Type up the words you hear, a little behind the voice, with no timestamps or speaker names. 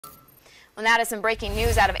Well, now to some breaking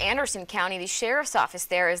news out of Anderson County. The sheriff's office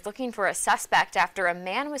there is looking for a suspect after a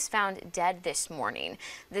man was found dead this morning.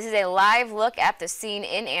 This is a live look at the scene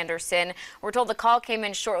in Anderson. We're told the call came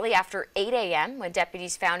in shortly after 8 a.m. when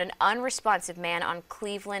deputies found an unresponsive man on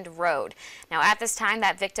Cleveland Road. Now, at this time,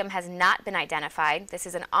 that victim has not been identified. This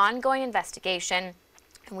is an ongoing investigation,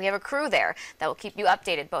 and we have a crew there that will keep you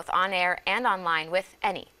updated both on air and online with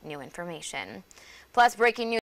any new information. Plus, breaking news.